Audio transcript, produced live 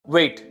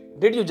Wait,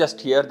 did you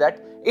just hear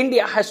that?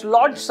 India has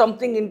launched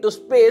something into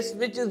space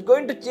which is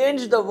going to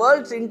change the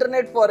world's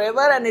internet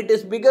forever, and it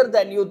is bigger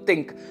than you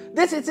think.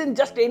 This isn't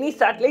just any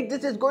satellite,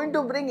 this is going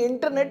to bring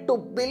internet to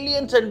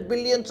billions and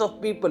billions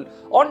of people.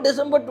 On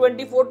December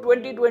 24,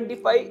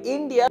 2025,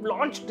 India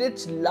launched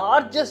its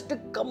largest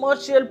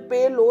commercial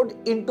payload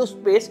into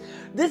space.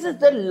 This is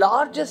the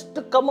largest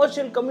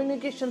commercial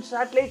communication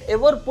satellite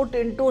ever put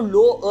into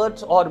low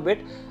Earth's orbit.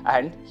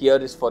 And here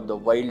is for the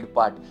wild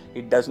part.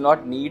 It does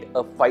not need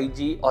a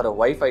 5G or a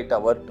Wi-Fi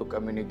tower to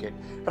communicate.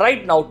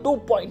 Right now,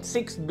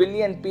 2.6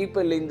 billion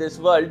people in this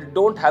world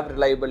don't have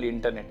reliable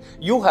internet.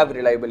 You have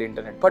reliable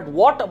internet. But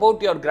what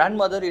about your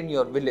grandmother in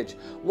your village?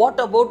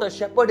 What about a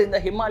shepherd in the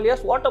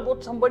Himalayas? What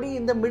about somebody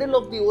in the middle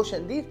of the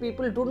ocean? These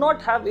people do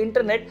not have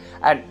internet,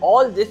 and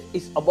all this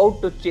is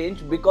about to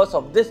change because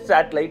of this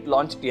satellite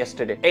launched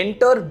yesterday.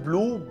 Enter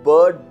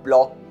BlueBird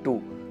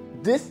Block-2.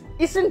 This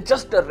isn't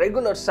just a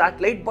regular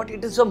satellite, but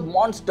it is a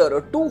monster,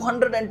 a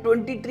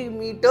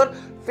 223-meter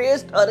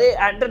phased array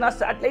antenna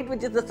satellite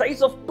which is the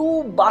size of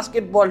 2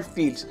 basketball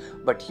fields.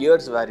 But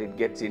here's where it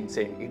gets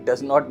insane. It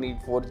does not need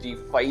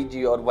 4G,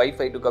 5G or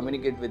Wi-Fi to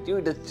communicate with you.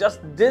 It is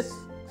just this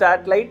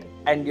satellite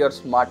and your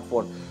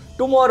smartphone.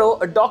 Tomorrow,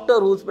 a doctor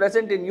who's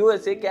present in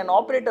USA can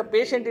operate a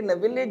patient in a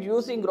village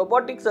using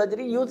robotic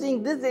surgery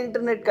using this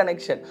internet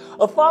connection.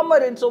 A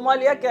farmer in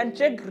Somalia can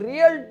check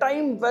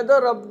real-time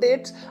weather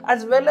updates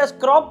as well as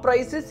crop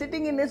prices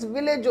sitting in his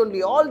village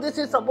only. All this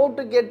is about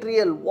to get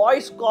real.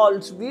 Voice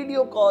calls,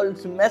 video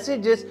calls,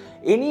 messages,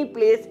 any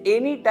place,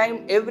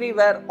 anytime,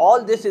 everywhere.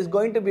 All this is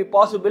going to be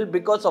possible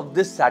because of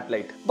this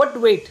satellite. But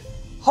wait.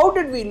 How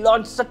did we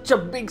launch such a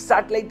big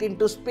satellite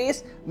into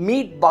space?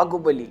 Meet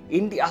Bahubali,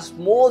 India's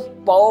most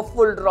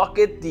powerful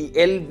rocket, the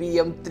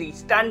LVM-3,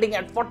 standing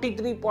at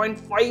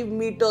 43.5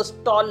 meters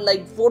tall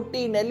like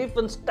 14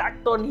 elephants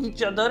stacked on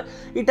each other.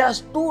 It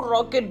has 2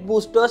 rocket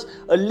boosters,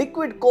 a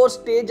liquid core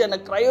stage and a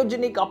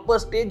cryogenic upper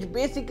stage.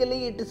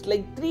 Basically, it is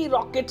like 3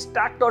 rockets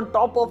stacked on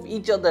top of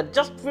each other.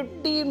 Just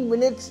 15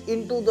 minutes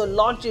into the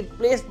launch, it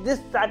placed this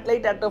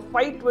satellite at a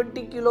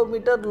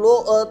 520-kilometer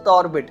low Earth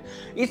orbit.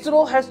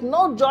 ISRO has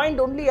now joined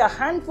only a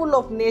handful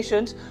of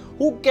nations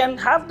who can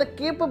have the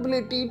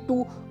capability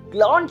to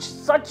launch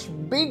such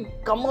big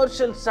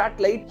commercial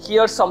satellite.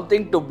 Here's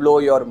something to blow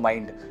your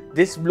mind.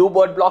 This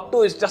BlueBird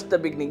Block-2 is just the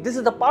beginning. This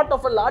is the part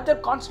of a larger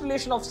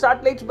constellation of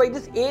satellites by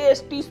this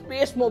AST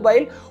Space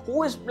Mobile,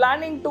 who is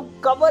planning to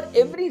cover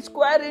every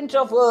square inch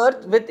of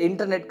Earth with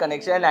internet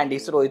connection, and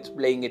ISRO is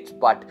playing its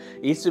part.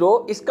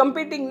 ISRO is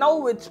competing now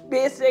with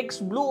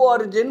SpaceX, Blue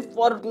Origin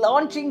for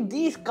launching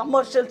these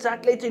commercial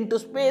satellites into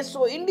space.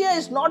 So India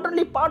is not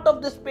only part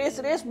of the space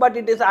race, but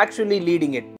it is actually leading it.